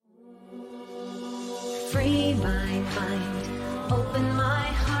free my mind, open my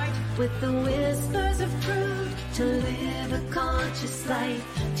heart with the whispers of truth, to live a conscious life,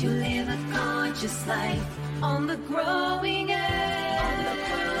 to live a conscious life on the growing edge, on the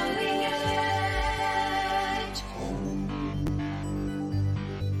growing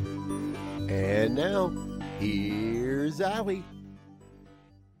edge. And now, here's Allie.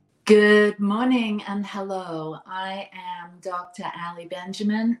 Good morning and hello. I am Dr. Allie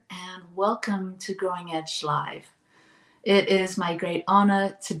Benjamin and welcome to Growing Edge Live. It is my great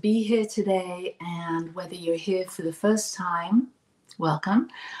honor to be here today, and whether you're here for the first time, welcome,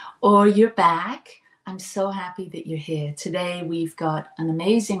 or you're back, I'm so happy that you're here. Today we've got an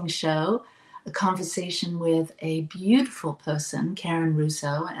amazing show, a conversation with a beautiful person, Karen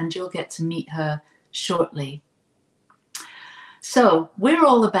Russo, and you'll get to meet her shortly. So we're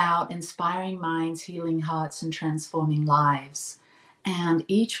all about inspiring minds, healing hearts, and transforming lives. And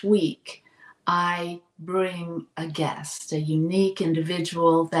each week I bring a guest, a unique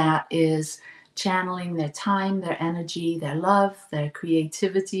individual that is channeling their time, their energy, their love, their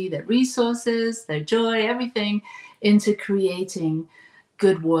creativity, their resources, their joy, everything into creating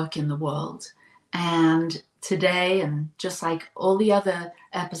good work in the world. And today, and just like all the other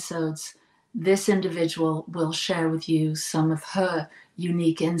episodes, this individual will share with you some of her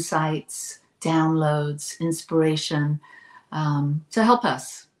unique insights, downloads, inspiration to help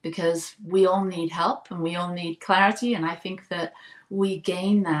us, because we all need help and we all need clarity. And I think that we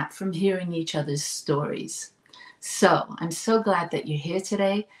gain that from hearing each other's stories. So I'm so glad that you're here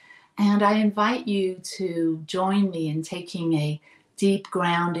today. And I invite you to join me in taking a deep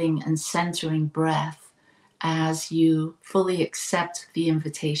grounding and centering breath as you fully accept the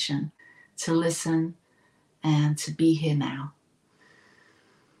invitation to listen and to be here now.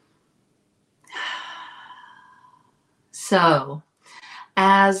 So,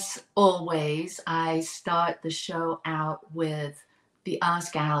 as always, I start the show out with the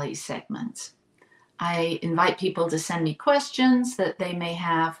Ask Allie segment. I invite people to send me questions that they may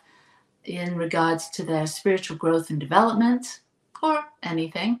have in regards to their spiritual growth and development or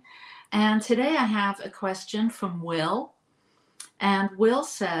anything. And today I have a question from Will. And Will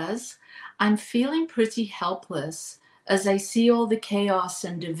says, I'm feeling pretty helpless as I see all the chaos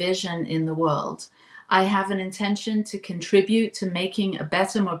and division in the world. I have an intention to contribute to making a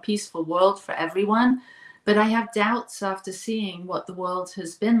better, more peaceful world for everyone, but I have doubts after seeing what the world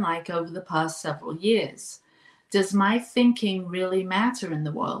has been like over the past several years. Does my thinking really matter in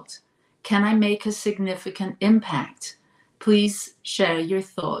the world? Can I make a significant impact? Please share your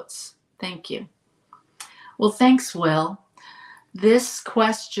thoughts. Thank you. Well, thanks, Will. This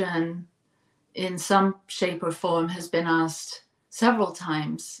question, in some shape or form, has been asked several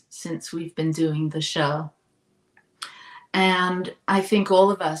times since we've been doing the show. And I think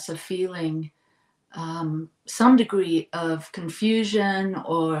all of us are feeling some degree of confusion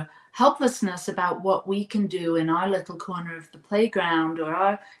or helplessness about what we can do in our little corner of the playground or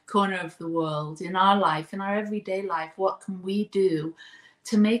our corner of the world, in our life, in our everyday life. What can we do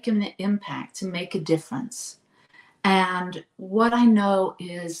to make an impact, to make a difference? And what I know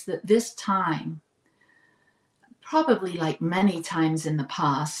is that this time, probably like many times in the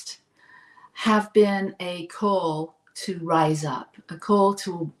past, have been a call to rise up, a call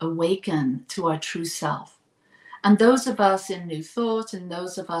to awaken to our true self. And those of us in New Thought and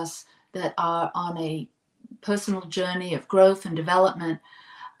those of us that are on a personal journey of growth and development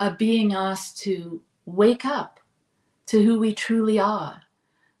are being asked to wake up to who we truly are,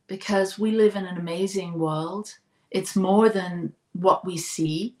 because we live in an amazing world. It's more than what we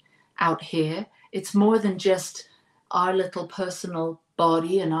see out here. It's more than just our little personal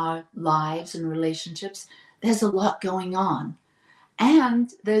body and our lives and relationships. There's a lot going on.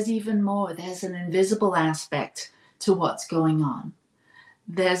 And there's even more. There's an invisible aspect to what's going on.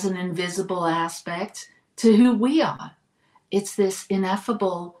 There's an invisible aspect to who we are. It's this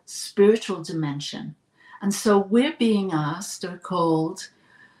ineffable spiritual dimension. And so we're being asked or called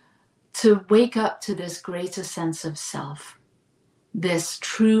to wake up to this greater sense of self, this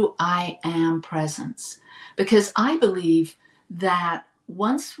true I am presence. Because I believe that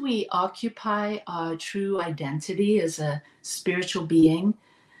once we occupy our true identity as a spiritual being,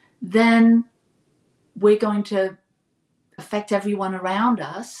 then we're going to affect everyone around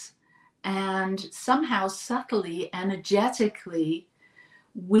us, and somehow subtly, energetically,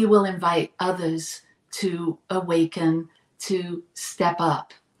 we will invite others to awaken, to step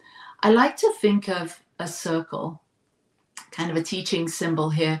up. I like to think of a circle, kind of a teaching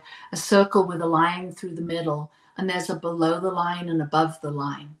symbol here, a circle with a line through the middle, and there's a below the line and above the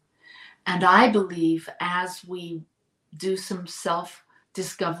line. And I believe as we do some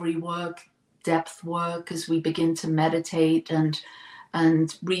self-discovery work, depth work, as we begin to meditate and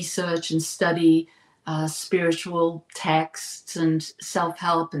research and study spiritual texts and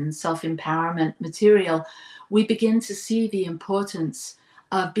self-help and self-empowerment material, we begin to see the importance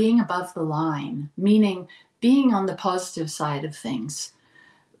of being above the line, meaning being on the positive side of things,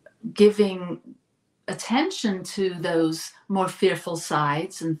 giving attention to those more fearful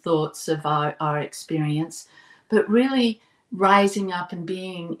sides and thoughts of our experience, but really rising up and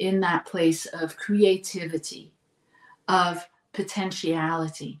being in that place of creativity, of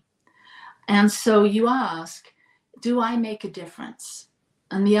potentiality. And so you ask, do I make a difference?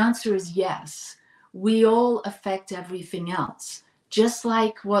 And the answer is yes. We all affect everything else, just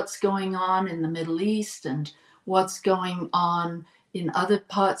like what's going on in the Middle East and what's going on in other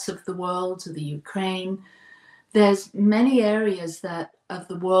parts of the world, the Ukraine. There's many areas of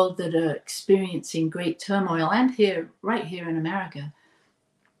the world that are experiencing great turmoil, and right here in America.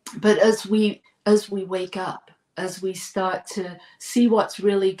 But as we wake up, as we start to see what's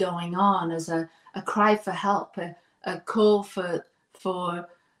really going on, as a cry for help, a call for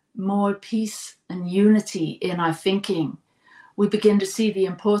more peace and unity in our thinking, we begin to see the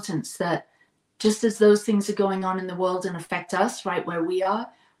importance that just as those things are going on in the world and affect us right where we are,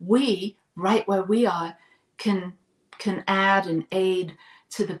 right where we are, can add and aid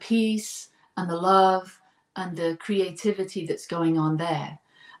to the peace and the love and the creativity that's going on there.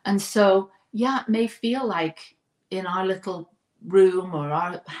 And so, yeah, it may feel like in our little room or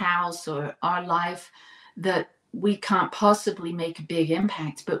our house or our life that we can't possibly make a big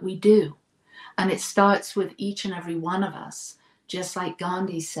impact, but we do. And it starts with each and every one of us. Just like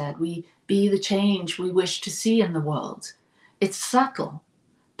Gandhi said, we be the change we wish to see in the world. It's subtle,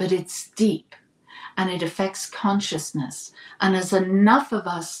 but it's deep, and it affects consciousness. And as enough of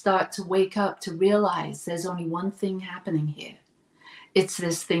us start to wake up to realize there's only one thing happening here, it's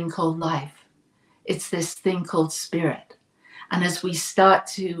this thing called life. It's this thing called spirit. And as we start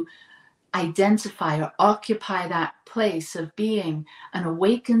to identify or occupy that place of being an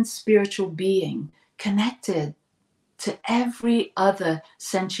awakened spiritual being, connected to every other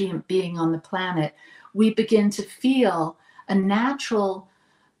sentient being on the planet, we begin to feel a natural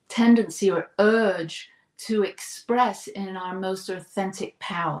tendency or urge to express in our most authentic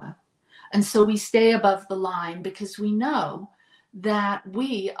power. And so we stay above the line because we know that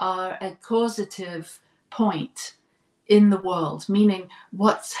we are a causative point in the world, meaning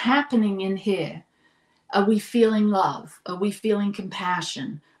what's happening in here. Are we feeling love? Are we feeling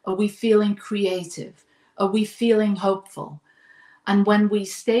compassion? Are we feeling creative? Are we feeling hopeful? And when we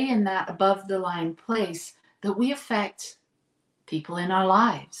stay in that above the line place, that we affect people in our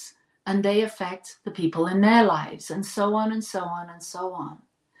lives, and they affect the people in their lives, and so on and so on and so on.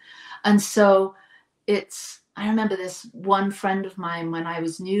 And so I remember this one friend of mine, when I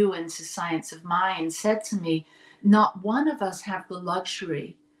was new into science of mind, said to me, not one of us have the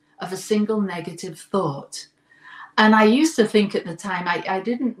luxury of a single negative thought. And I used to think at the time, I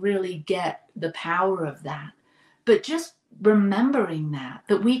didn't really get the power of that. But just remembering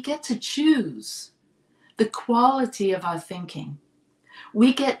that we get to choose the quality of our thinking.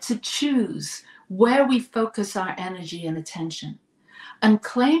 We get to choose where we focus our energy and attention. And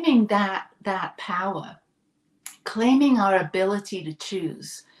claiming that power, claiming our ability to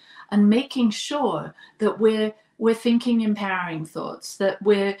choose, and making sure that we're thinking empowering thoughts, that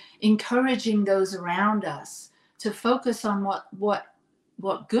we're encouraging those around us to focus on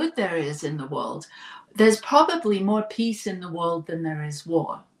what good there is in the world. There's probably more peace in the world than there is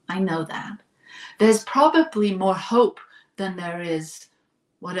war. I know that. There's probably more hope than there is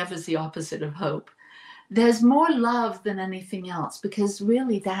whatever's the opposite of hope. There's more love than anything else, because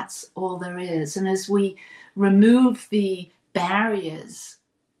really that's all there is. And as we remove the barriers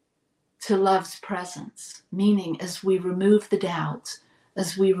to love's presence, meaning as we remove the doubt,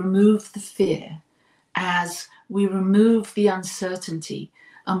 as we remove the fear, as we remove the uncertainty,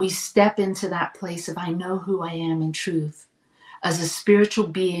 and we step into that place of, I know who I am in truth, as a spiritual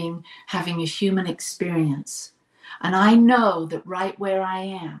being having a human experience. And I know that right where I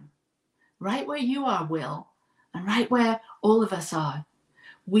am, right where you are, Will, and right where all of us are,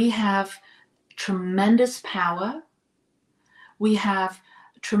 we have tremendous power. We have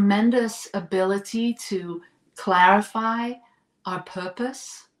tremendous ability to clarify our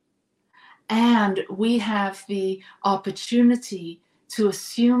purpose. And we have the opportunity to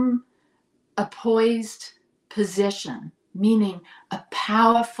assume a poised position, meaning a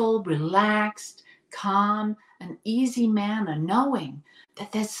powerful, relaxed, calm, and easy manner, knowing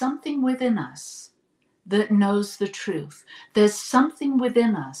that there's something within us that knows the truth. There's something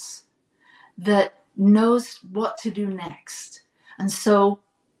within us that knows what to do next. And so,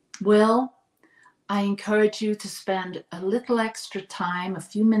 Will, I encourage you to spend a little extra time, a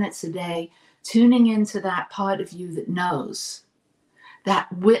few minutes a day, tuning into that part of you that knows, that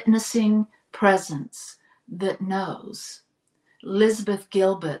witnessing presence that knows. Elizabeth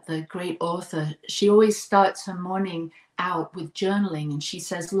Gilbert, the great author, she always starts her morning out with journaling, and she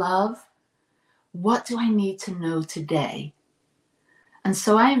says, love, what do I need to know today? And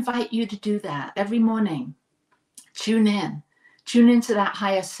so I invite you to do that every morning. Tune into that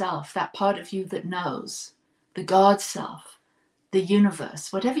higher self, that part of you that knows, the God self, the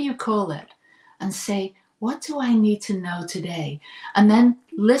universe, whatever you call it, and say, what do I need to know today? And then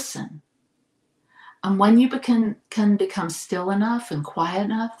listen. And when you can become still enough and quiet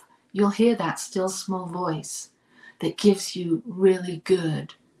enough, you'll hear that still small voice that gives you really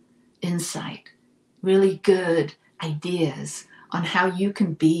good insight, really good ideas on how you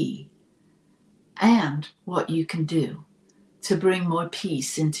can be and what you can do to bring more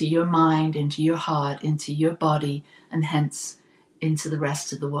peace into your mind, into your heart, into your body, and hence into the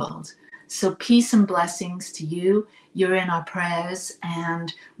rest of the world. So peace and blessings to you. You're in our prayers,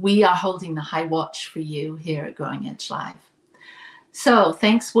 and we are holding the high watch for you here at Growing Edge Live. So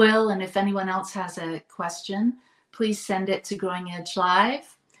thanks, Will. And if anyone else has a question, please send it to Growing Edge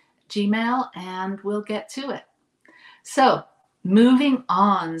Live, Gmail, and we'll get to it. So moving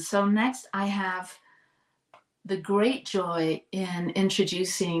on. So next I have the great joy in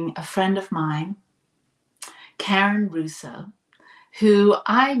introducing a friend of mine, Karen Russo, who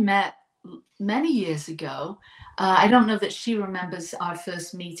I met many years ago. I don't know that she remembers our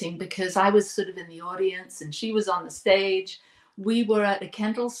first meeting because I was sort of in the audience and she was on the stage. We were at a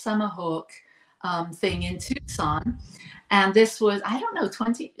Kendall Summerhawk thing in Tucson. And this was, I don't know,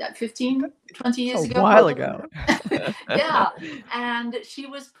 20 years ago. A while ago. Yeah. And she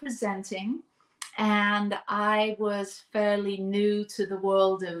was presenting. And I was fairly new to the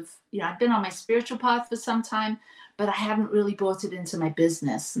world of, I'd been on my spiritual path for some time, but I hadn't really brought it into my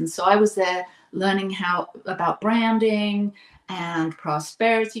business. And so I was there learning about branding and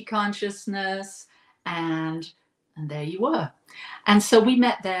prosperity consciousness. And there you were. And so we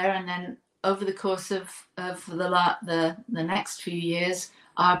met there. And then over the course of the next few years,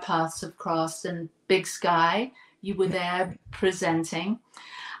 our paths have crossed. And Big Sky, you were there presenting.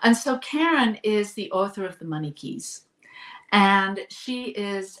 And so Karen is the author of The Money Keys, and she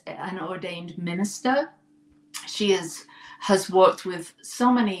is an ordained minister. She has worked with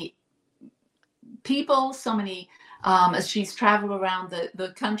so many people, as she's traveled around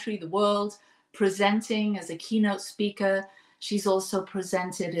the country, the world, presenting as a keynote speaker. She's also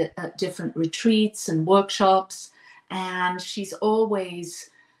presented at different retreats and workshops, and she's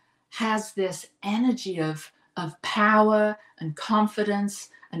always has this energy of power and confidence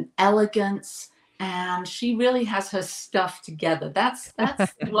and elegance, and she really has her stuff together. That's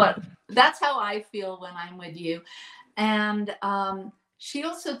how I feel when I'm with you. And she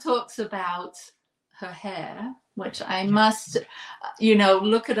also talks about her hair, which I must,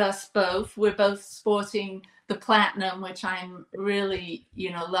 look at us both. We're both sporting the platinum, which I'm really,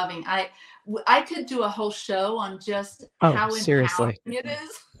 loving. I could do a whole show on just how empowering it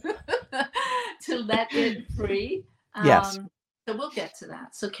is to let it free. Yes. So we'll get to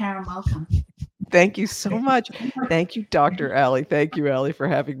that. So Karen, welcome. Thank you so much. Thank you, Dr. Ali. Thank you, Ali, for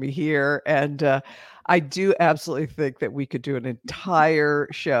having me here. And I do absolutely think that we could do an entire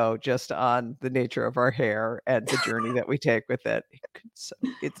show just on the nature of our hair and the journey that we take with it.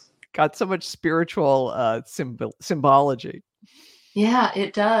 It's got so much spiritual symbology. Yeah,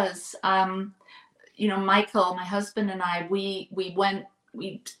 it does. Michael, my husband, and I, we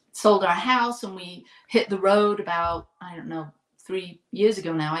sold our house and we hit the road about, 3 years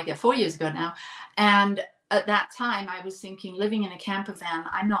ago now, 4 years ago now. And at that time I was thinking, living in a camper van,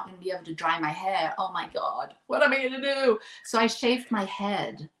 I'm not going to be able to dry my hair. Oh my God, what am I going to do? So I shaved my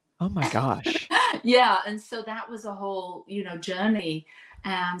head. Oh my gosh. Yeah. And so that was a whole, journey.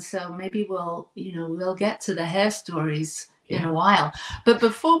 And so maybe we'll get to the hair stories in a while. But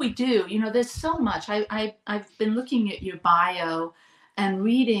before we do, there's so much. I've been looking at your bio and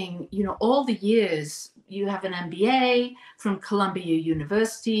reading, all the years. You have an MBA from Columbia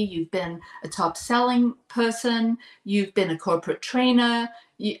University. You've been a top selling person. You've been a corporate trainer,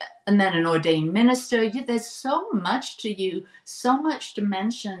 and then an ordained minister. There's so much to you, so much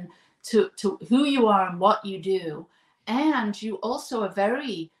dimension to who you are and what you do. And you also are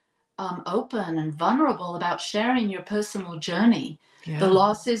very open and vulnerable about sharing your personal journey, the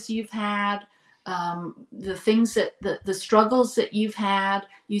losses you've had, the things the struggles that you've had.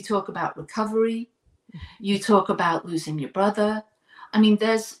 You talk about recovery. You talk about losing your brother. I mean,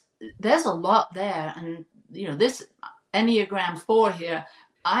 there's a lot there. And, this Enneagram 4 here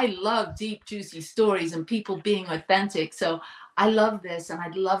I love deep, juicy stories and people being authentic. So I love this, and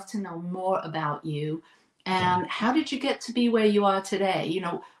I'd love to know more about you. And how did you get to be where you are today? You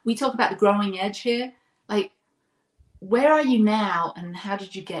know, we talk about the growing edge here. Like, where are you now, and how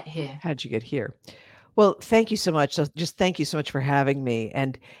did you get here? How'd you get here? Well, thank you so much. So just thank you so much for having me.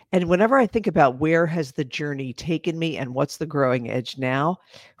 And whenever I think about where has the journey taken me and what's the growing edge now,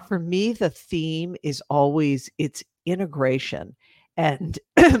 for me the theme is always it's integration. And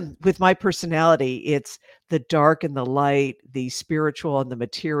with my personality, it's the dark and the light, the spiritual and the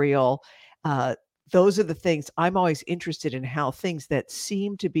material. Uh, those are the things I'm always interested in, how things that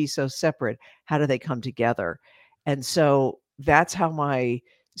seem to be so separate, how do they come together? And so that's how my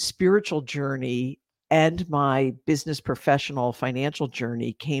spiritual journey and my business professional financial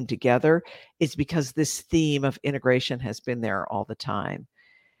journey came together, is because this theme of integration has been there all the time.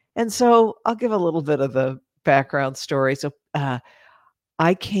 And so I'll give a little bit of the background story. So I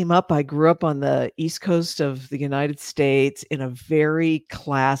grew up on the East Coast of the United States in a very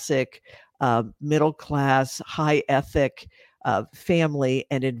classic, middle class, high ethic family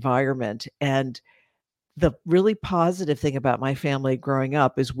and environment. And the really positive thing about my family growing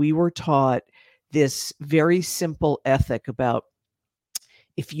up is we were taught this very simple ethic about,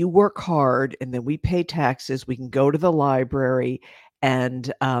 if you work hard and then we pay taxes, we can go to the library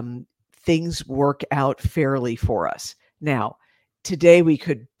and things work out fairly for us. Now, today we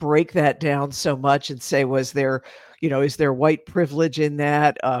could break that down so much and say, was there, is there white privilege in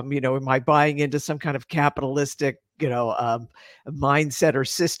that? Am I buying into some kind of capitalistic, mindset or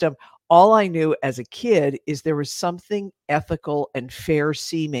system? All I knew as a kid is there was something ethical and fair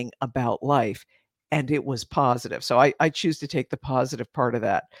seeming about life, and it was positive. So I choose to take the positive part of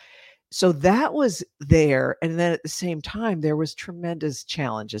that. So that was there. And then at the same time, there was tremendous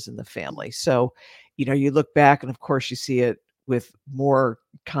challenges in the family. So, you look back and of course you see it with more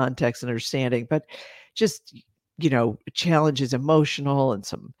context and understanding, but just, challenges, emotional and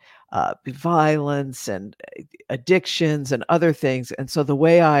some violence and addictions and other things. And so the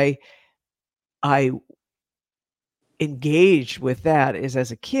way I engaged with that is,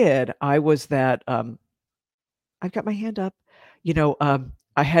 as a kid, I was that, I've got my hand up.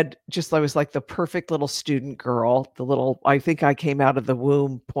 I was like the perfect little student girl, I think I came out of the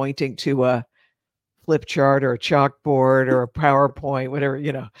womb pointing to a flip chart or a chalkboard or a PowerPoint, whatever,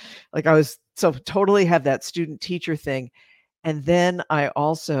 like I was so totally have that student teacher thing. And then I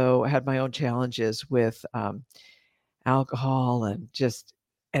also had my own challenges with alcohol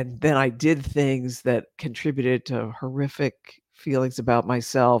and then I did things that contributed to horrific feelings about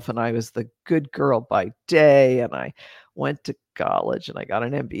myself. And I was the good girl by day, and I went to college and I got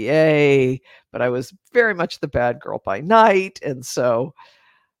an MBA, but I was very much the bad girl by night. And so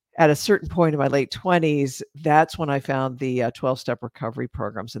at a certain point in my late 20s, that's when I found the 12-step recovery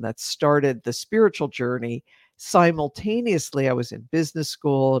programs, and that started the spiritual journey. Simultaneously, I was in business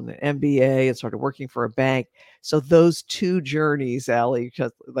school and an MBA and started working for a bank. So those two journeys, Allie,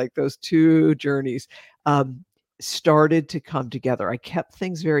 just like those two journeys, started to come together. I kept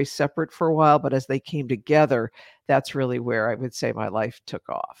things very separate for a while, but as they came together, that's really where I would say my life took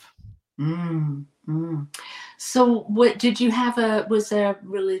off. Mm, mm. So was there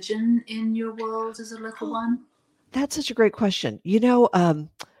religion in your world as a little one? That's such a great question.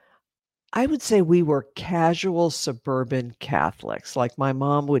 I would say we were casual suburban Catholics. Like my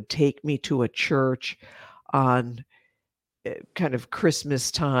mom would take me to a church on kind of Christmas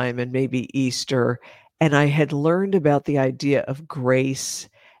time and maybe Easter. And I had learned about the idea of grace,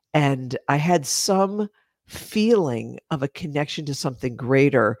 and I had some feeling of a connection to something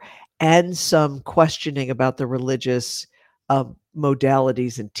greater and some questioning about the religious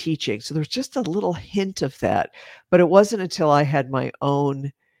modalities and teaching. So there's just a little hint of that. But it wasn't until I had my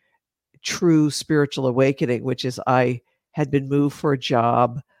own true spiritual awakening, which is I had been moved for a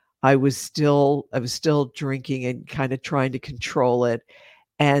job. I was still drinking and kind of trying to control it.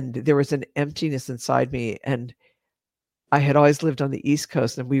 And there was an emptiness inside me. And I had always lived on the East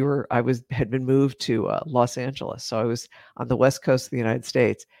Coast, and had been moved to Los Angeles. So I was on the West Coast of the United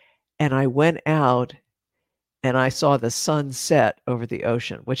States. And I went out and I saw the sun set over the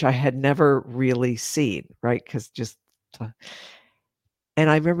ocean, which I had never really seen, right? And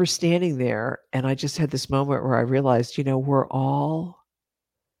I remember standing there and I just had this moment where I realized, we're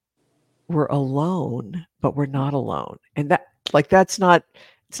alone, but we're not alone. And it's not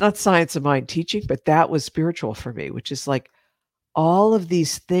science of mind teaching, but that was spiritual for me, which is like all of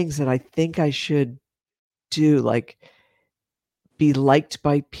these things that I think I should do, like be liked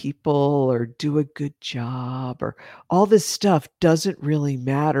by people or do a good job, or all this stuff doesn't really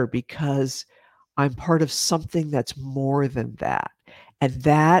matter because I'm part of something that's more than that. And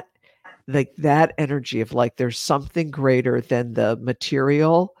that, like that energy of like, there's something greater than the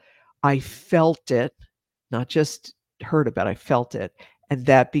material. I felt it, not just heard about it, I felt it. And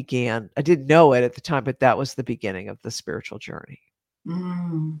that began, I didn't know it at the time, but that was the beginning of the spiritual journey.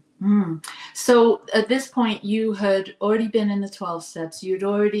 So at this point, you had already been in the 12 steps. You'd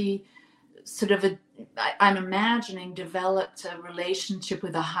already sort of, I'm imagining, developed a relationship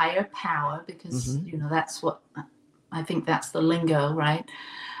with a higher power, because, you know, that's what, I think that's the lingo, right?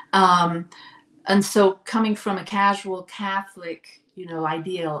 And so coming from a casual Catholic, you know,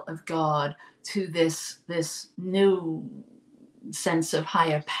 ideal of God to this new sense of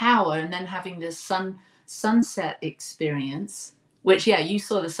higher power, and then having this sunset experience, which, yeah, you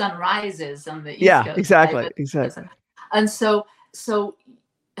saw the sun rises on the East Coast. Exactly, right? exactly. And so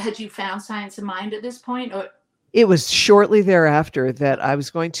had you found Science of Mind at this point, or? It was shortly thereafter that I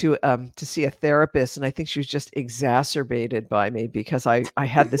was going to see a therapist, and I think she was just exacerbated by me because I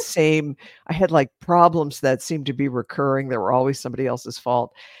had the same, I had like problems that seemed to be recurring. There were always somebody else's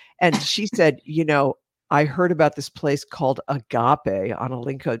fault. And she said, you know, I heard about this place called Agape on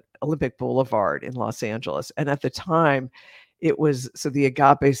Olympic Boulevard in Los Angeles. And at the time, it was, so the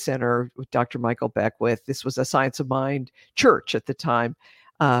Agape Center with Dr. Michael Beckwith, this was a Science of Mind church at the time,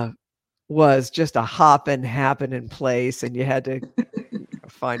 was just a hopping, happening place, and you had to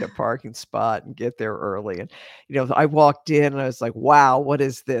find a parking spot and get there early. And, you know, I walked in and I was like, wow, what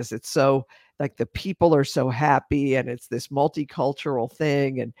is this? It's so, like, the people are so happy, and it's this multicultural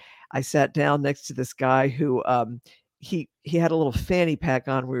thing. And I sat down next to this guy who, he had a little fanny pack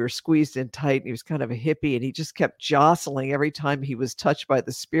on. We were squeezed in tight, and he was kind of a hippie, and he just kept jostling every time he was touched by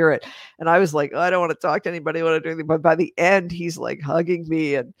the spirit. And I was like, oh, I don't want to talk to anybody, I want to do anything. But by the end, he's like hugging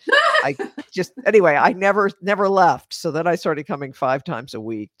me, and I just, anyway, I never left. So then I started coming 5 times a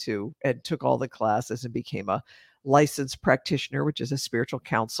week and took all the classes and became a licensed practitioner, which is a spiritual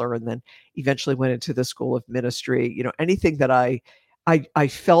counselor, and then eventually went into the School of Ministry. You know, anything that I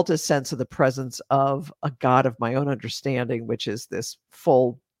felt a sense of the presence of a God of my own understanding, which is this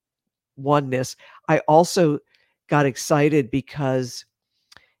full oneness. I also got excited because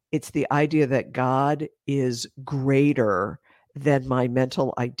it's the idea that God is greater than my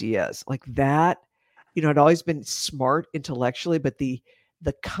mental ideas. Like that, you know, I'd always been smart intellectually, but the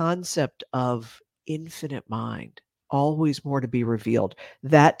concept of infinite mind, always more to be revealed,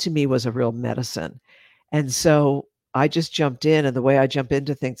 that to me was a real medicine. And so I just jumped in, and the way I jump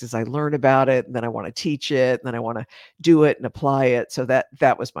into things is I learn about it, and then I want to teach it, and then I want to do it and apply it. So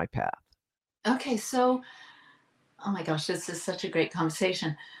that was my path. Okay, so, oh my gosh, this is such a great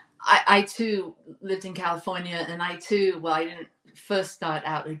conversation. I too lived in California, and I too, well, I didn't first start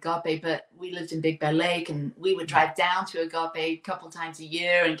out at Agape, but we lived in Big Bear Lake, and we would drive down to Agape a couple times a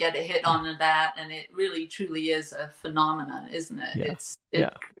year and get a hit on that. And it really, truly is a phenomenon, isn't it? Yeah.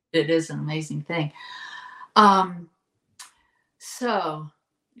 It is an amazing thing. So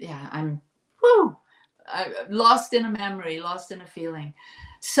yeah, I'm lost in a memory, lost in a feeling.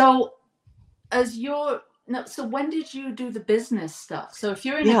 So so when did you do the business stuff? So if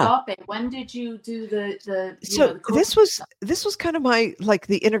you're in Agape, when did you do the this was kind of my, like,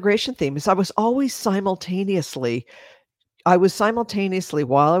 the integration theme is I was simultaneously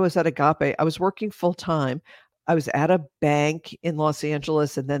while I was at Agape, I was working full time. I was at a bank in Los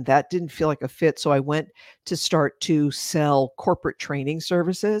Angeles, and then that didn't feel like a fit. So I went to start to sell corporate training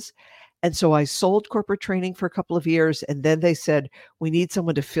services. And so I sold corporate training for a couple of years. And then they said, we need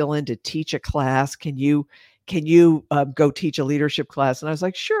someone to fill in to teach a class. Can you go teach a leadership class? And I was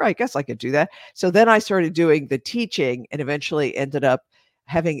like, sure, I guess I could do that. So then I started doing the teaching, and eventually ended up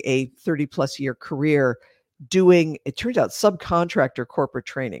having a 30+ year career doing, it turns out, subcontractor corporate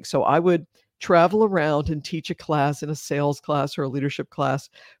training. So I would travel around and teach a class, in a sales class or a leadership class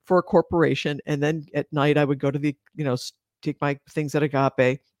for a corporation. And then at night I would go to the, take my things at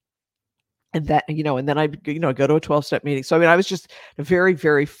Agape, and that, and then I'd, go to a 12-step meeting. So, I mean, I was just a very,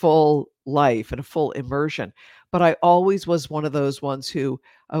 very full life and a full immersion, but I always was one of those ones who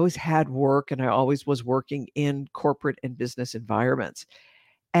I always had work, and I always was working in corporate and business environments.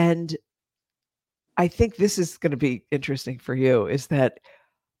 And I think this is going to be interesting for you, is that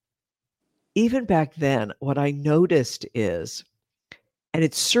even back then, what I noticed is, and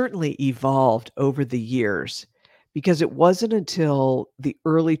it's certainly evolved over the years, because it wasn't until the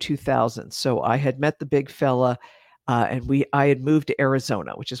early 2000s. So I had met the big fella, and I had moved to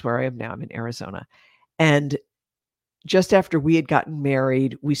Arizona, which is where I am now. I'm in Arizona. And just after we had gotten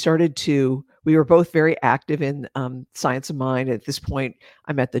married, we were both very active in Science of Mind. At this point,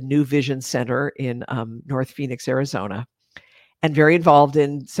 I'm at the New Vision Center in North Phoenix, Arizona, and very involved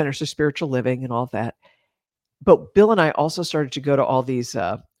in Centers for Spiritual Living and all that. but Bill and I also started to go to all these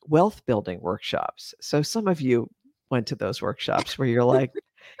wealth building workshops. So some of you went to those workshops where you're like,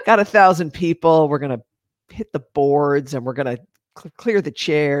 got 1,000 people, we're going to hit the boards and we're going to clear the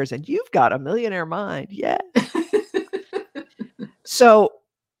chairs, and you've got a millionaire mind. Yeah. So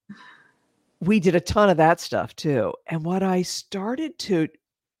we did a ton of that stuff too. And what I started to,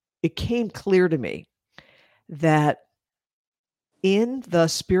 it came clear to me that in the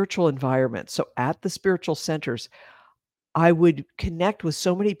spiritual environment, so at the spiritual centers, I would connect with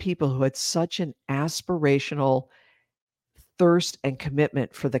so many people who had such an aspirational thirst and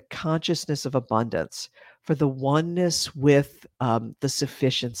commitment for the consciousness of abundance, for the oneness with the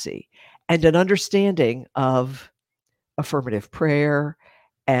sufficiency, and an understanding of affirmative prayer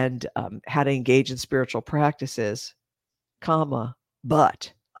and how to engage in spiritual practices,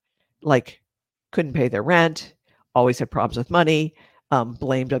 but like couldn't pay their rent, always had problems with money,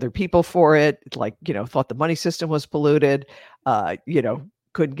 blamed other people for it, like, thought the money system was polluted,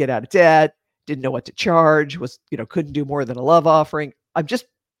 couldn't get out of debt, didn't know what to charge, couldn't do more than a love offering. I'm just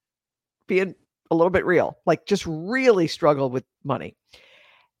being a little bit real, like just really struggled with money.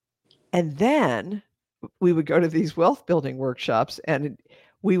 And then we would go to these wealth building workshops and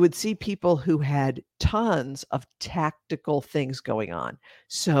we would see people who had tons of tactical things going on.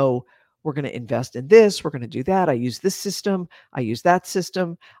 So we're going to invest in this, we're going to do that. I use this system, I use that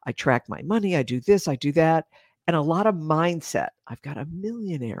system, I track my money, I do this, I do that. And a lot of mindset. I've got a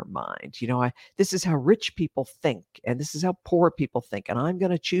millionaire mind. This is how rich people think, and this is how poor people think, and I'm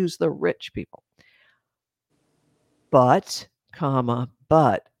going to choose the rich people. But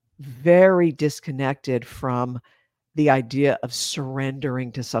very disconnected from the idea of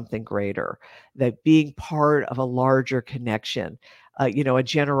surrendering to something greater, that being part of a larger connection, a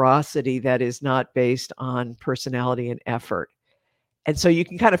generosity that is not based on personality and effort. And so you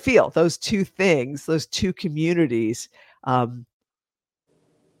can kind of feel those two things, those two communities.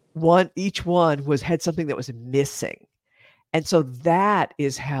 Each one had something that was missing. And so that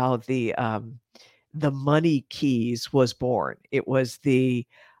is how the Money Keys was born. It was the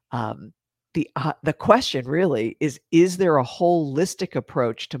question really is there a holistic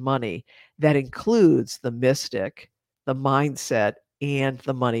approach to money that includes the mystic, the mindset, and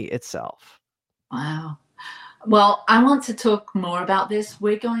the money itself? Wow. Well, I want to talk more about this.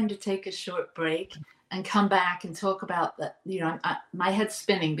 We're going to take a short break and come back and talk about that. My head's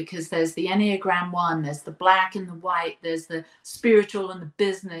spinning because there's the Enneagram 1, there's the black and the white, there's the spiritual and the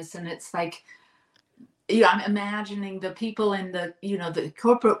business. And it's like, I'm imagining the people in the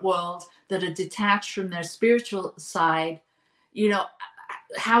corporate world that are detached from their spiritual side,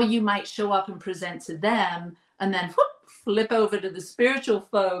 how you might show up and present to them, and then flip over to the spiritual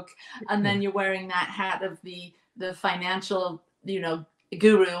folk, and then you're wearing that hat of the financial,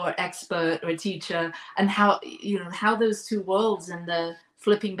 guru or expert or teacher, and how those two worlds and the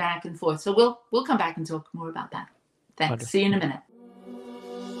flipping back and forth. So we'll come back and talk more about that. Thanks. Wonderful. See you in a minute.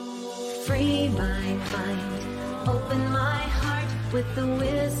 Free my mind, open my heart with the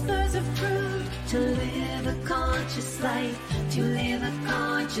whispers of truth, to live a conscious life, to live a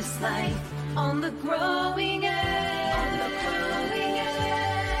conscious life on the growing edge, on the growing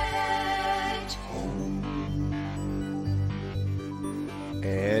edge.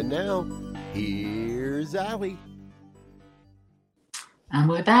 And now, here's Allie. And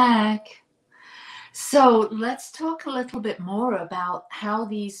we're back. So let's talk a little bit more about how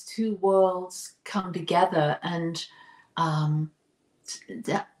these two worlds come together, and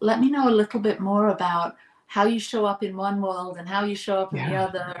let me know a little bit more about how you show up in one world and how you show up in the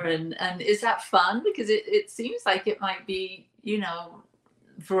other. And is that fun? Because it seems like it might be,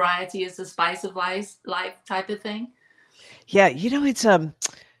 variety is the spice of life type of thing. Yeah,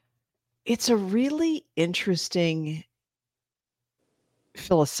 it's a really interesting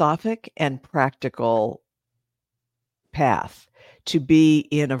philosophic and practical path to be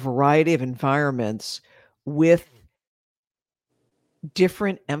in a variety of environments with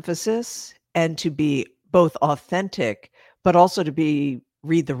different emphasis, and to be both authentic, but also to be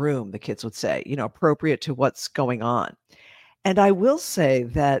read the room, the kids would say, appropriate to what's going on. And I will say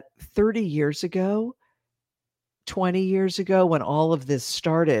that 30 years ago, 20 years ago, when all of this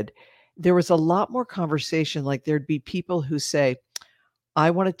started, there was a lot more conversation. Like there'd be people who say, I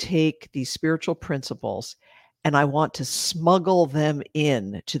want to take these spiritual principles and I want to smuggle them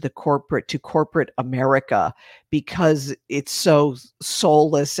in to corporate America because it's so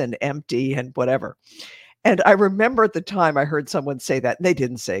soulless and empty and whatever. And I remember at the time I heard someone say that. They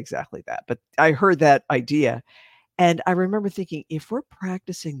didn't say exactly that, but I heard that idea. And I remember thinking, if we're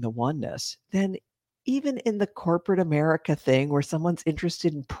practicing the oneness, then even in the corporate America thing where someone's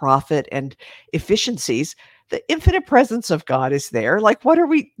interested in profit and efficiencies, the infinite presence of God is there. Like, what are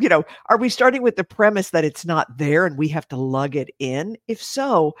we, are we starting with the premise that it's not there and we have to lug it in? If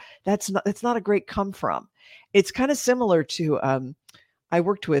so, that's not a great come from. It's kind of similar to I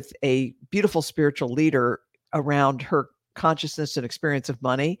worked with a beautiful spiritual leader around her consciousness and experience of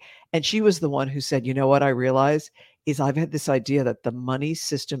money. And she was the one who said, you know what I realize is I've had this idea that the money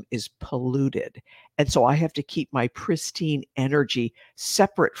system is polluted. And so I have to keep my pristine energy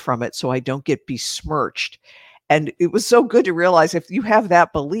separate from it so I don't get besmirched. And it was so good to realize if you have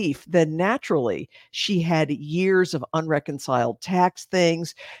that belief, then naturally she had years of unreconciled tax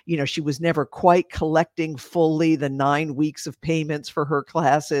things. She was never quite collecting fully the 9 weeks of payments for her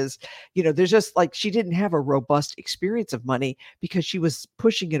classes. There's just like she didn't have a robust experience of money because she was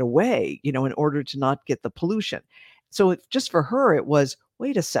pushing it away, in order to not get the pollution. So just for her, it was,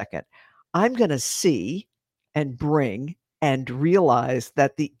 wait a second, I'm going to see and bring and realize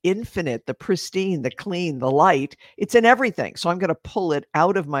that the infinite, the pristine, the clean, the light, it's in everything. So I'm going to pull it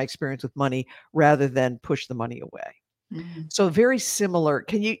out of my experience with money rather than push the money away. Mm-hmm. So very similar.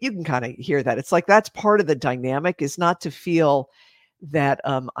 You can kind of hear that. It's like that's part of the dynamic, is not to feel that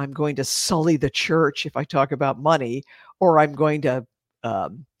I'm going to sully the church if I talk about money, or I'm going to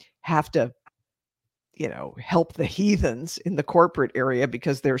have to, help the heathens in the corporate area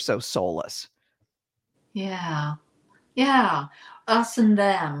because they're so soulless. Yeah. Yeah, us and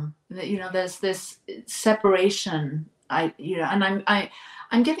them. There's this separation. And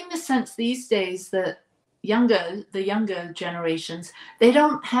I'm getting the sense these days that the younger generations, they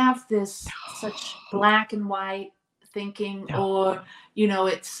don't have this such black and white thinking, or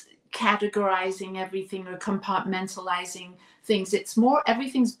it's categorizing everything or compartmentalizing things. It's more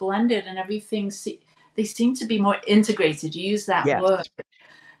everything's blended and they seem to be more integrated. You use that word.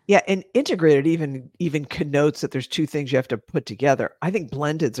 Yeah, and integrated even connotes that there's two things you have to put together. I think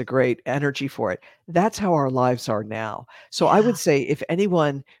blended's a great energy for it. That's how our lives are now. So I would say if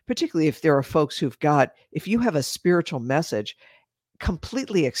anyone, particularly if there are folks if you have a spiritual message,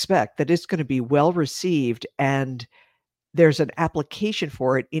 completely expect that it's going to be well received and there's an application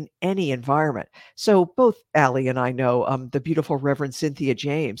for it in any environment. So both Allie and I know the beautiful Reverend Cynthia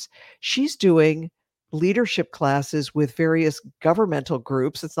James. She's doing leadership classes with various governmental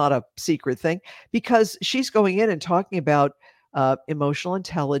groups. It's not a secret thing because she's going in and talking about emotional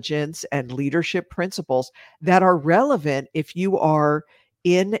intelligence and leadership principles that are relevant if you are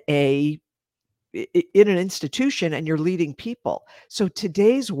in an institution and you're leading people. So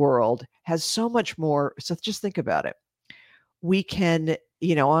today's world has so much more. So just think about it. We can,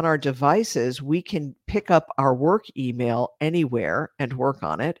 on our devices, we can pick up our work email anywhere and work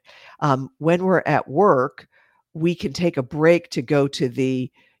on it. When we're at work, we can take a break to go to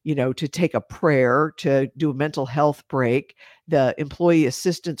to take a prayer, to do a mental health break. The employee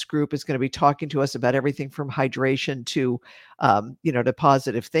assistance group is going to be talking to us about everything from hydration to, to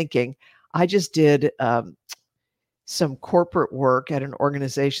positive thinking. I just did some corporate work at an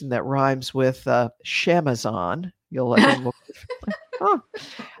organization that rhymes with Shamazon. You'll everyone will,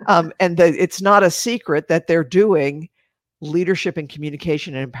 and it's not a secret that they're doing leadership and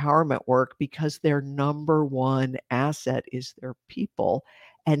communication and empowerment work because their number one asset is their people,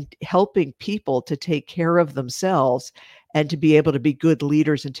 and helping people to take care of themselves and to be able to be good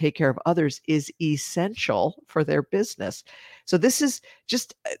leaders and take care of others is essential for their business. So this is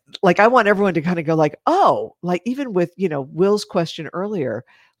just like, I want everyone to kind of go like, oh, like even with, Will's question earlier,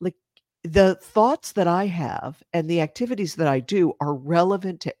 like the thoughts that I have and the activities that I do are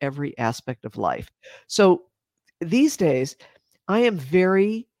relevant to every aspect of life. So these days I am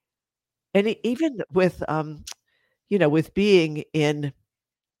very, and even with, with being in,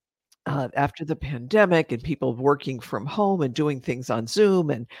 after the pandemic and people working from home and doing things on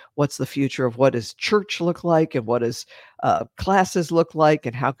Zoom, and what's the future of what does church look like and what does classes look like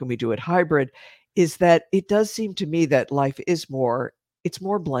and how can we do it hybrid, is that it does seem to me that life is it's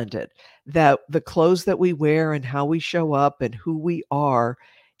more blended, that the clothes that we wear and how we show up and who we are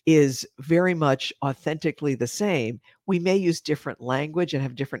is very much authentically the same. We may use different language and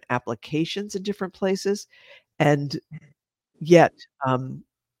have different applications in different places, and yet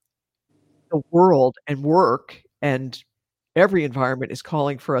the world and work and every environment is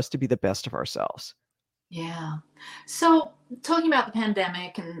calling for us to be the best of ourselves. Yeah. So talking about the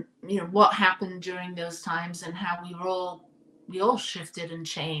pandemic and what happened during those times and how we all shifted and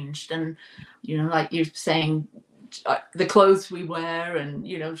changed, and like you're saying, the clothes we wear and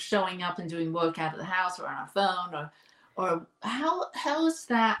showing up and doing work out of the house or on our phone, or how has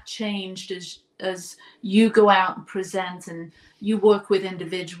that changed as you go out and present and you work with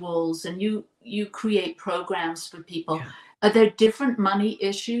individuals and you create programs for people, Yeah. are there different money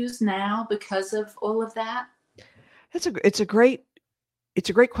issues now because of all of that? It's a great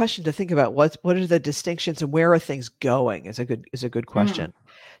question to think about. What are the distinctions and where are things going is a good question.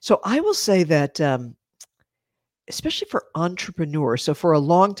 So I will say that especially for entrepreneurs. So for a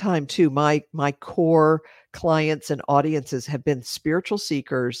long time too, my core clients and audiences have been spiritual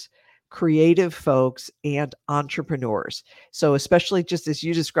seekers, creative folks, and entrepreneurs. So especially just as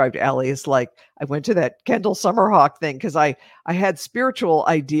you described, Allie, is like I went to that Kendall Summerhawk thing because I had spiritual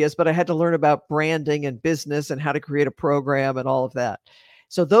ideas, but I had to learn about branding and business and how to create a program and all of that.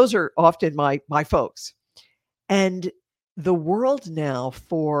 So those are often my folks. And the world now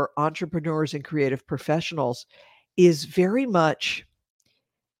for entrepreneurs and creative professionals is very much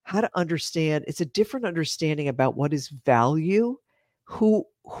how to understand. It's a different understanding about what is value, who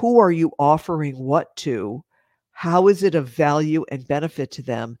are you offering what to, how is it of value and benefit to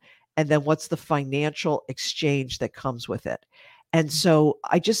them, and then what's the financial exchange that comes with it. And so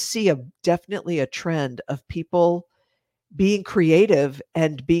I just see definitely a trend of people being creative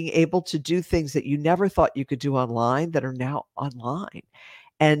and being able to do things that you never thought you could do online that are now online,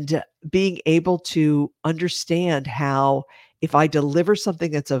 and being able to understand how, if I deliver something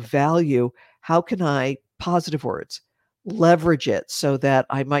that's of value, how can I, positive words, leverage it so that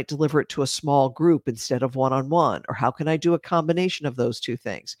I might deliver it to a small group instead of one-on-one, or how can I do a combination of those two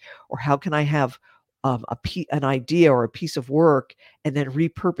things, or how can I have an idea or a piece of work and then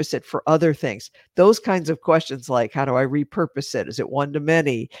repurpose it for other things. Those kinds of questions, like how do I repurpose it? Is it one to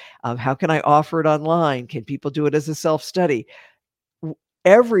many? How can I offer it online? Can people do it as a self-study?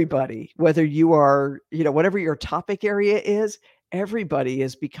 Everybody, whether you are, whatever your topic area is, everybody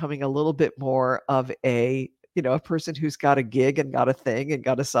is becoming a little bit more of a person who's got a gig and got a thing and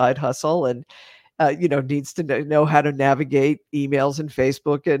got a side hustle and needs to know how to navigate emails and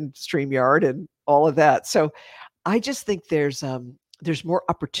Facebook and StreamYard and all of that. So I just think there's more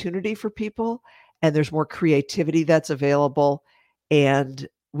opportunity for people, and there's more creativity that's available. And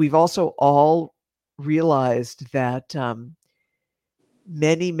we've also all realized that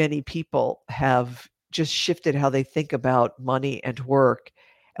many, many people have just shifted how they think about money and work.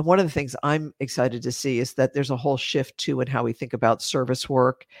 And one of the things I'm excited to see is that there's a whole shift too in how we think about service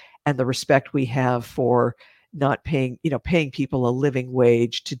work and the respect we have for not paying people a living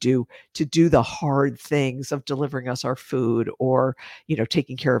wage to do the hard things of delivering us our food, or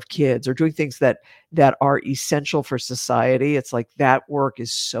taking care of kids, or doing things that are essential for society. It's like that work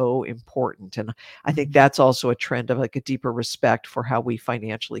is so important, and I think that's also a trend of like a deeper respect for how we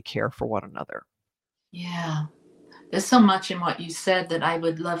financially care for one another. Yeah, there's so much in what you said that I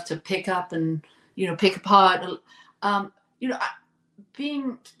would love to pick up and pick apart. You know,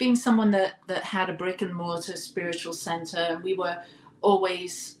 being someone that had a brick and mortar spiritual center, we were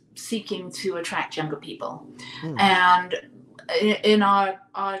always seeking to attract younger people. And in our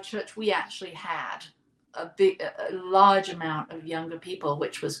church, we actually had a large amount of younger people,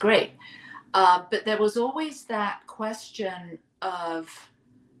 which was great. But there was always that question of,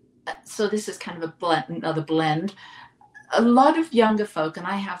 so this is kind of another blend. A lot of younger folk, and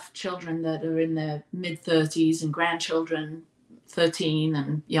I have children that are in their mid-30s and grandchildren 13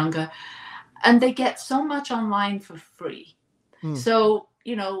 and younger, and they get so much online for free. So,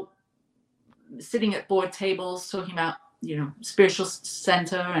 sitting at board tables talking about, spiritual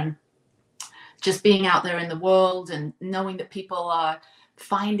center and just being out there in the world and knowing that people are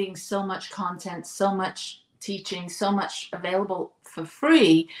finding so much content, so much teaching, so much available for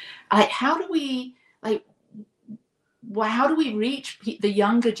free. How do we reach the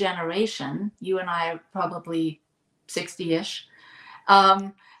younger generation? You and I are probably 60-ish.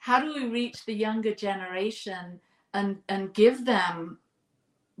 How do we reach the younger generation and give them,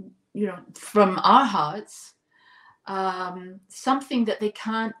 from our hearts, something that they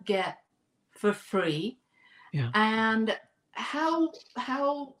can't get for free? Yeah. And how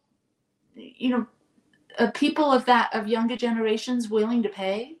are people of younger generations willing to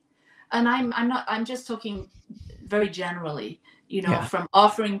pay? And I'm just talking very generally, from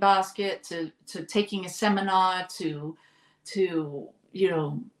offering basket to taking a seminar to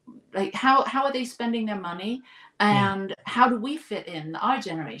like how are they spending their money, and how do we fit in our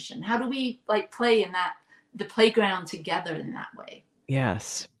generation? How do we play in the playground together in that way?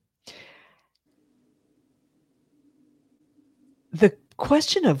 Yes. The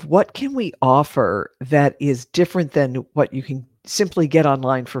question of what can we offer that is different than what you can simply get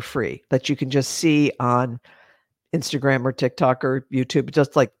online for free, that you can just see on Instagram or TikTok or YouTube,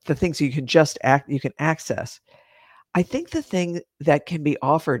 just like the things you can access. I think the thing that can be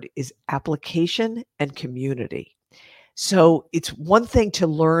offered is application and community. So it's one thing to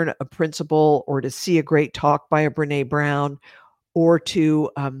learn a principle or to see a great talk by a Brene Brown or to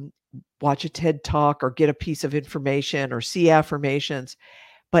watch a TED talk or get a piece of information or see affirmations.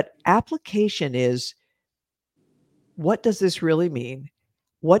 But application is, what does this really mean?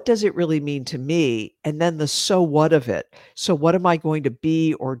 What does it really mean to me? And then the so what of it. So, what am I going to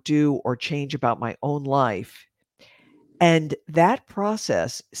be or do or change about my own life? And that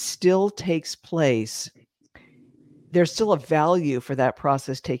process still takes place. There's still a value for that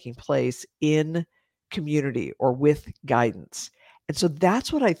process taking place in community or with guidance. And so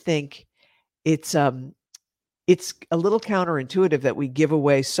that's what I think. It's a little counterintuitive that we give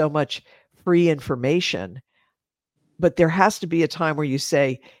away so much free information, but there has to be a time where you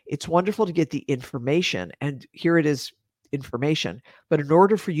say, it's wonderful to get the information, and here it is, information. But in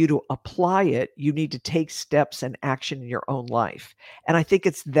order for you to apply it, you need to take steps and action in your own life. And I think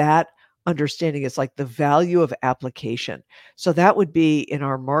it's that understanding. It's like the value of application. So that would be in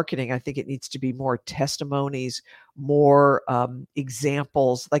our marketing. I think it needs to be more testimonies, more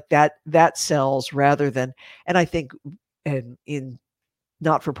examples like that, that sells rather than, and I think, and in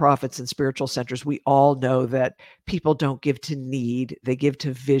not-for-profits and spiritual centers, we all know that people don't give to need, they give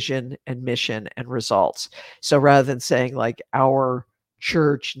to vision and mission and results. So rather than saying like our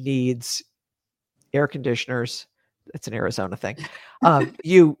church needs air conditioners, it's an Arizona thing.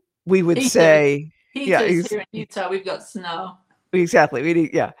 We would say, heaters here in Utah, we've got snow. Exactly. We need,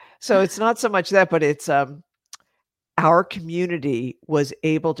 yeah. So it's not so much that, but it's our community was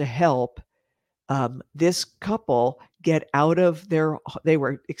able to help this couple get out of they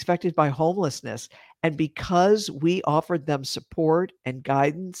were expected by homelessness. And because we offered them support and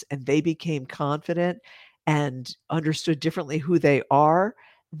guidance and they became confident and understood differently who they are,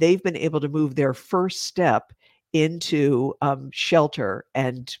 they've been able to move their first step into shelter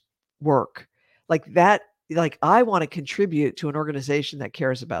and work like that. Like, I want to contribute to an organization that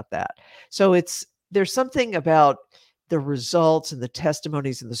cares about that. So there's something about the results and the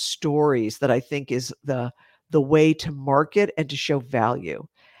testimonies and the stories that I think is the way to market and to show value.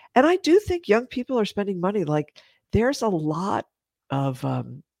 And I do think young people are spending money. Like, there's a lot of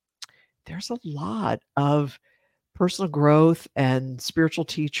personal growth and spiritual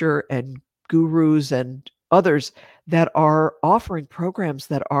teacher and gurus and others that are offering programs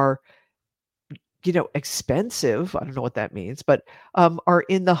that are, expensive. I don't know what that means, but are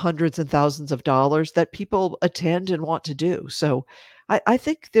in the hundreds and thousands of dollars that people attend and want to do. So I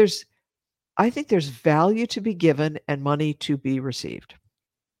think there's value to be given and money to be received.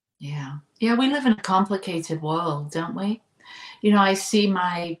 Yeah. Yeah, we live in a complicated world, don't we? I see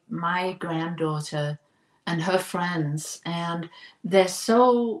my granddaughter and her friends, and they're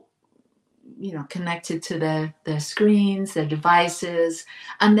so connected to their screens, their devices,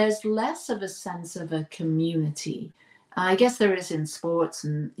 and there's less of a sense of a community. I guess there is in sports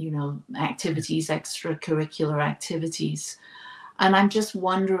and activities, extracurricular activities, and I'm just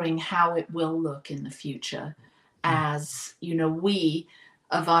wondering how it will look in the future as we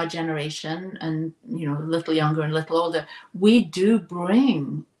of our generation and a little younger and a little older, we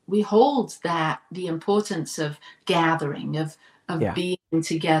hold that the importance of gathering, of being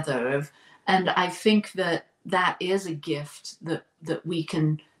together, and I think that is a gift that we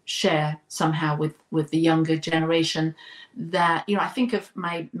can share somehow with the younger generation. That I think of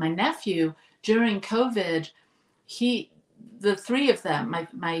my nephew during COVID. The three of them,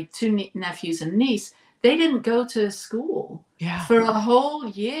 my two nephews and niece, they didn't go to school for a whole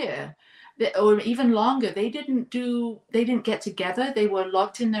year or even longer. They didn't get together. They were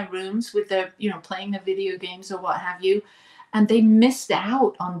locked in their rooms with their playing their video games or what have you, and they missed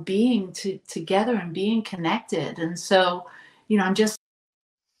out on being together and being connected. And so I'm just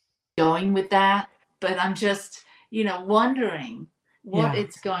going with that, but I'm just wondering what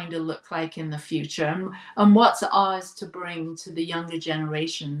it's going to look like in the future, and what's ours to bring to the younger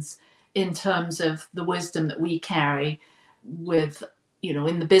generations in terms of the wisdom that we carry with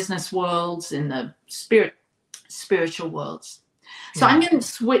in the business worlds, in the spiritual worlds. So I'm going to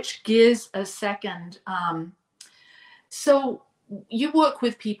switch gears a second. So you work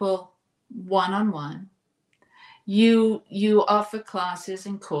with people one-on-one. You offer classes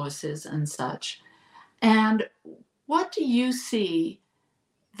and courses and such. And what do you see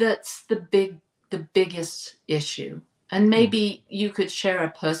that's the biggest issue? And maybe you could share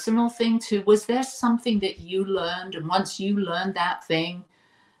a personal thing too. Was there something that you learned, and once you learned that thing,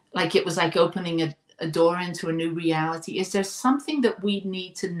 like it was like opening a door into a new reality? Is there something that we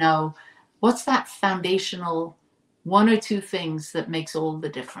need to know? What's that foundational one or two things that makes all the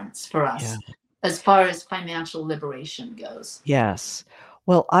difference for us? as far as financial liberation goes? Yes.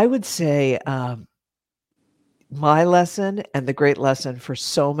 Well, I would say my lesson and the great lesson for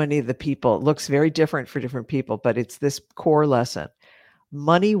so many of the people, it looks very different for different people, but it's this core lesson.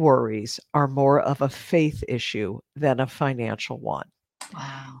 Money worries are more of a faith issue than a financial one.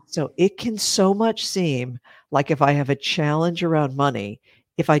 Wow. So it can so much seem like if I have a challenge around money,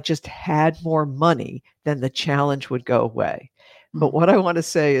 if I just had more money, then the challenge would go away. But what I want to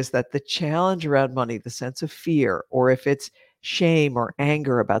say is that the challenge around money, the sense of fear, or if it's shame or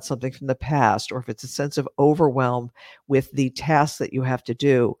anger about something from the past, or if it's a sense of overwhelm with the tasks that you have to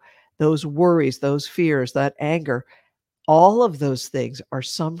do, those worries, those fears, that anger, all of those things are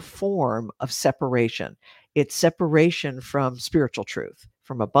some form of separation. It's separation from spiritual truth,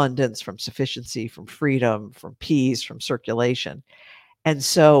 from abundance, from sufficiency, from freedom, from peace, from circulation. And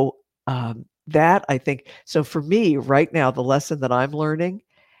so that I think, so for me right now, the lesson that I'm learning,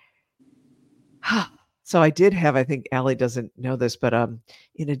 so I did have, I think Allie doesn't know this, but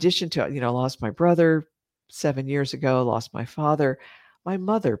in addition to, I lost my brother 7 years ago, lost my father, my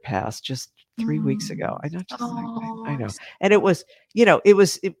mother passed just 3 weeks ago. I know, just I Oh, know. And it was,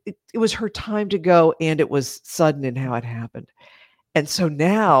 it was her time to go, and it was sudden in how it happened. And so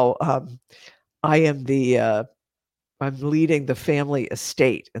now I am I'm leading the family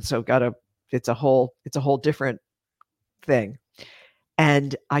estate. And so it's a whole different thing.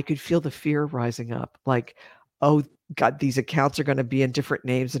 And I could feel the fear rising up, like, oh God, these accounts are going to be in different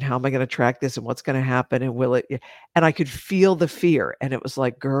names, and how am I going to track this, and what's going to happen, and will it? And I could feel the fear, and it was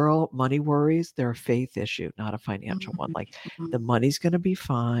like, girl, money worries, they're a faith issue, not a financial one. Like, the money's going to be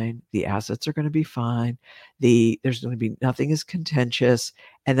fine, the assets are going to be fine, there's going to be nothing is contentious.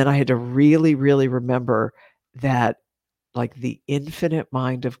 And then I had to really, really remember that, like, the infinite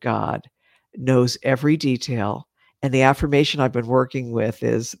mind of God knows every detail. And the affirmation I've been working with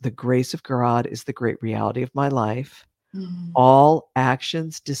is the grace of God is the great reality of my life. All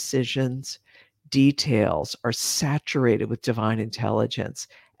actions, decisions, details are saturated with divine intelligence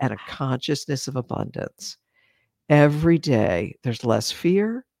and a consciousness of abundance. Every day, there's less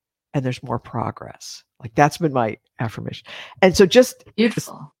fear and there's more progress. Like, that's been my affirmation. And so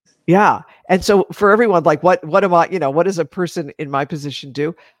beautiful. yeah. And so for everyone, like, what am I, what does a person in my position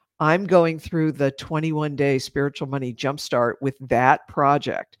do? I'm going through the 21-day spiritual money jumpstart with that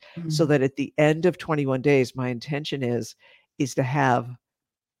project, so that at the end of 21 days, my intention is to have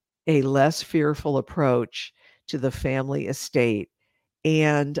a less fearful approach to the family estate.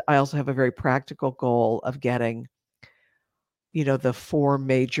 And I also have a very practical goal of getting, the 4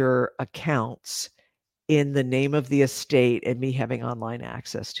 major accounts in the name of the estate and me having online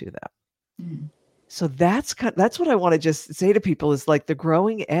access to them. So that's what I want to just say to people is, like, the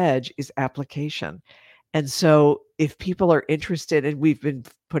growing edge is application. And so if people are interested, and we've been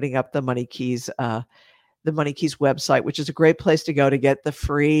putting up the Money Keys website, which is a great place to go to get the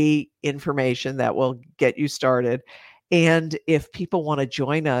free information that will get you started. And if people want to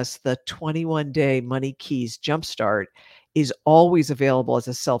join us, the 21-day Money Keys Jumpstart is always available as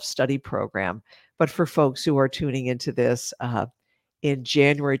a self-study program. But for folks who are tuning into this, in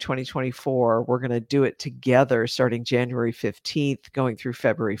January 2024, we're going to do it together starting January 15th, going through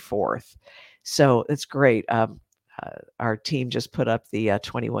February 4th. So it's great. Our team just put up the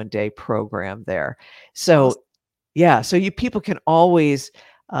 21-day program there. So yeah, so you people can always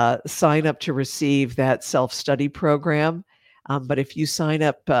sign up to receive that self-study program. But if you sign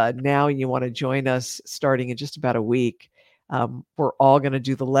up now and you want to join us starting in just about a week, we're all going to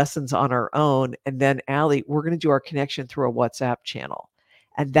do the lessons on our own. And then, Allie, we're going to do our connection through a WhatsApp channel.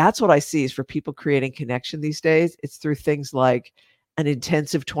 And that's what I see is for people creating connection these days. It's through things like an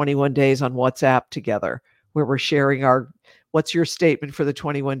intensive 21 days on WhatsApp together, where we're sharing what's your statement for the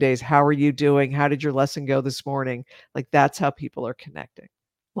 21 days? How are you doing? How did your lesson go this morning? Like, that's how people are connecting.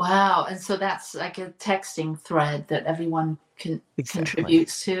 Wow. And so that's like a texting thread that everyone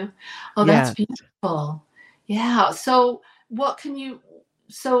contributes to. Oh, that's beautiful. Yeah. So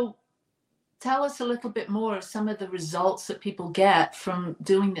so tell us a little bit more of some of the results that people get from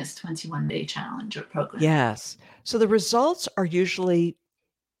doing this 21-day challenge or program. Yes. So the results are usually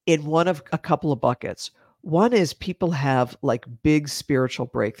in one of a couple of buckets. One is people have, like, big spiritual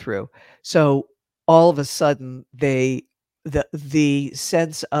breakthrough. So all of a sudden the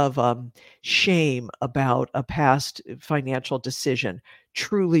sense of shame about a past financial decision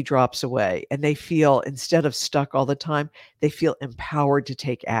truly drops away, and they feel, instead of stuck all the time, they feel empowered to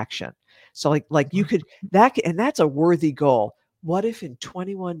take action. So like you could and that's a worthy goal. What if in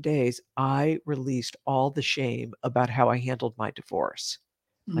 21 days I released all the shame about how I handled my divorce?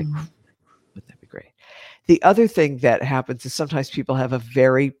 Like, wouldn't that be great? The other thing that happens is sometimes people have a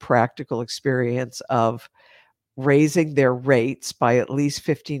very practical experience of raising their rates by at least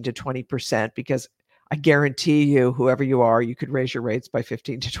 15 to 20%, because I guarantee you, whoever you are, you could raise your rates by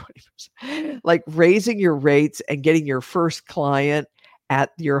 15 to 20%. Like raising your rates and getting your first client at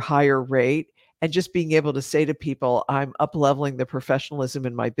your higher rate, and just being able to say to people, I'm up leveling the professionalism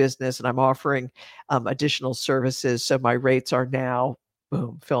in my business and I'm offering additional services. So my rates are now,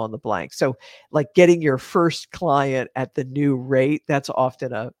 boom, fill in the blank. So like getting your first client at the new rate, that's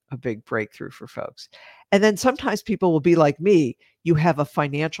often a big breakthrough for folks. And then sometimes people will be like me, you have a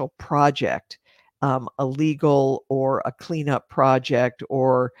financial project, a legal or a cleanup project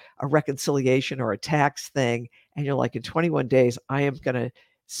or a reconciliation or a tax thing. And you're like, in 21 days, I am going to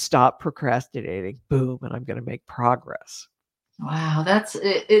stop procrastinating, boom, and I'm going to make progress. Wow,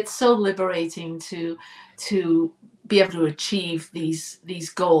 it's so liberating to be able to achieve these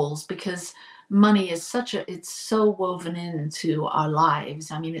goals, because money is it's so woven into our lives.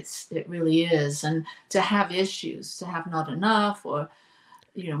 I mean, it really is. And to have issues, to have not enough, or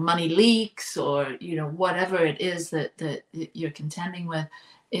money leaks, or whatever it is that you're contending with,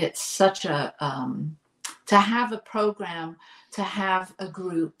 it's such a to have a program, to have a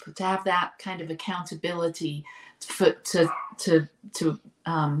group, to have that kind of accountability to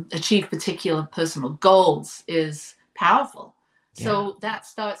achieve particular personal goals is powerful. Yeah. So that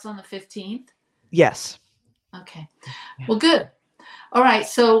starts on the 15th. Yes. Okay. Yeah. Well, good. All right.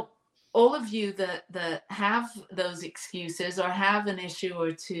 So all of you that have those excuses or have an issue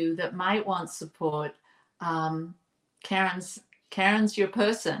or two that might want support, Karen's your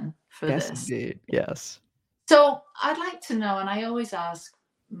person for yes, this. Indeed. Yes. So I'd like to know, and I always ask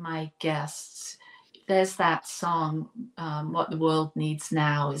my guests, there's that song, What the World Needs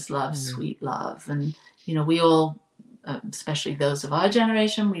Now is Love, Sweet Love. And, we all, especially those of our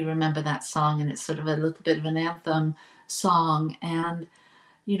generation, we remember that song, and it's sort of a little bit of an anthem song. And,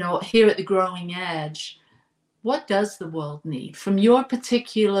 here at the Growing Edge, what does the world need? From your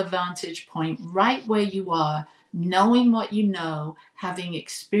particular vantage point, right where you are, knowing what you know, having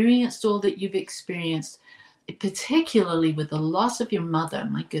experienced all that you've experienced, particularly with the loss of your mother.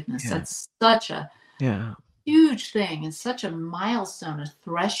 My goodness, that's such a huge thing, and such a milestone, a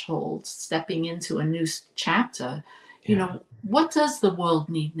threshold, stepping into a new chapter. What does the world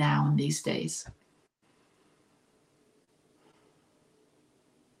need now in these days?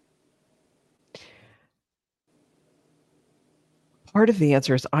 Part of the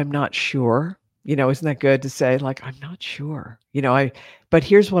answer is I'm not sure. Isn't that good to say, like, I'm not sure? But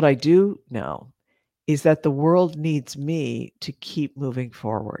here's what I do know is that the world needs me to keep moving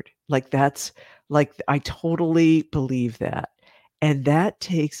forward. I totally believe that. And that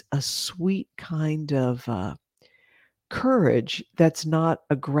takes a sweet kind of courage that's not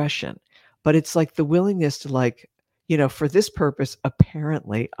aggression, but it's like the willingness to for this purpose,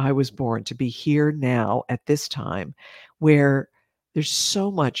 apparently I was born to be here now at this time where there's so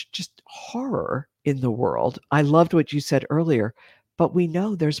much just horror in the world. I loved what you said earlier, but we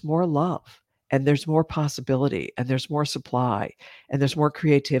know there's more love and there's more possibility and there's more supply and there's more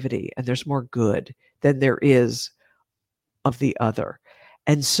creativity and there's more good than there is of the other.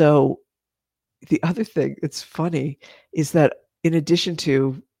 And so the other thing that's funny is that in addition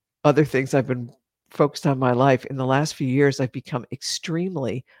to other things I've been focused on in my life, in the last few years, I've become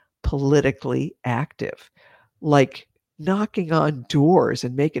extremely politically active, like knocking on doors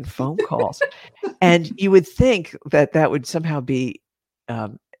and making phone calls. And you would think that that would somehow be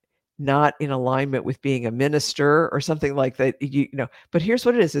not in alignment with being a minister or something like that. But here's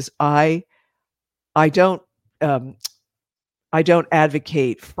what it is I don't I don't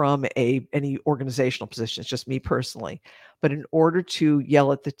advocate from any organizational position. It's just me personally. But in order to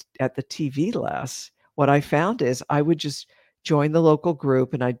yell at the TV less, what I found is I would just join the local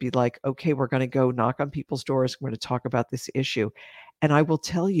group and I'd be like, okay, we're going to go knock on people's doors. We're going to talk about this issue. And I will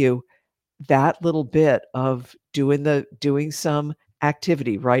tell you that little bit of doing some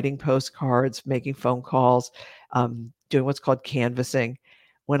activity, writing postcards, making phone calls, doing what's called canvassing.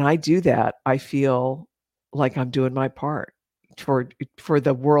 When I do that, I feel like I'm doing my part for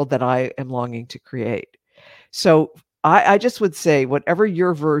the world that I am longing to create. So I just would say, whatever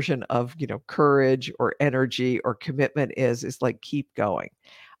your version of courage or energy or commitment is like, keep going.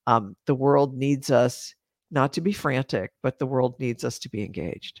 The world needs us not to be frantic, but the world needs us to be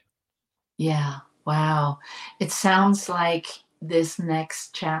engaged. Yeah. Wow. It sounds like this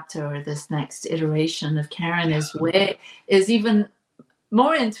next chapter or this next iteration of Karen is even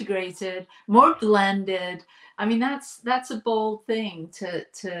more integrated, more blended. I mean, that's a bold thing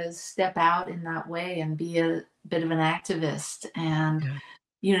to step out in that way and be a bit of an activist. And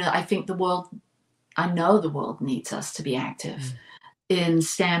I think the world I know the world needs us to be active in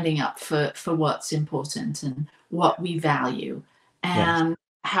standing up for what's important and what we value. Yes. And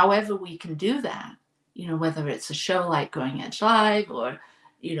however we can do that, you know, whether it's a show like Growing Edge Live or,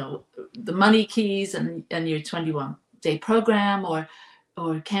 you know, the Money Keys and your 21-day program,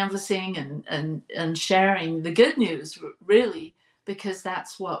 or canvassing and sharing the good news, really, because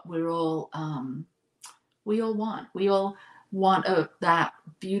that's what we all want. We all want that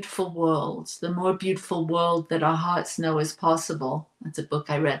beautiful world, the more beautiful world that our hearts know is possible. That's a book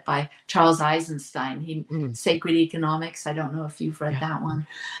I read by Charles Eisenstein. Sacred Economics. I don't know if you've read that one.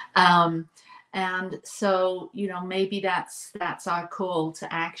 And so, you know, maybe that's our call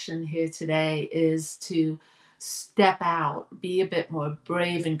to action here today, is to step out, be a bit more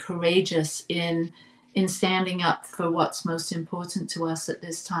brave and courageous in standing up for what's most important to us at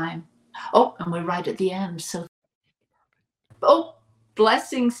this time. Oh, and we're right at the end. So,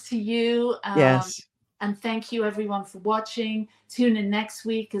 blessings to you. Yes. And thank you, everyone, for watching. Tune in next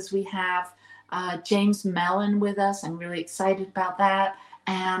week as we have James Mellon with us. I'm really excited about that.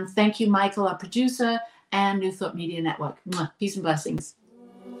 And thank you, Michael, our producer, and New Thought Media Network. Peace and blessings.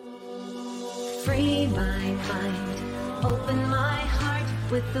 Free my mind, open my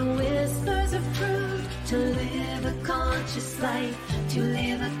heart with the whispers of truth, to live a conscious life, to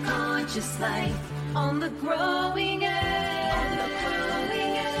live a conscious life on the growing edge.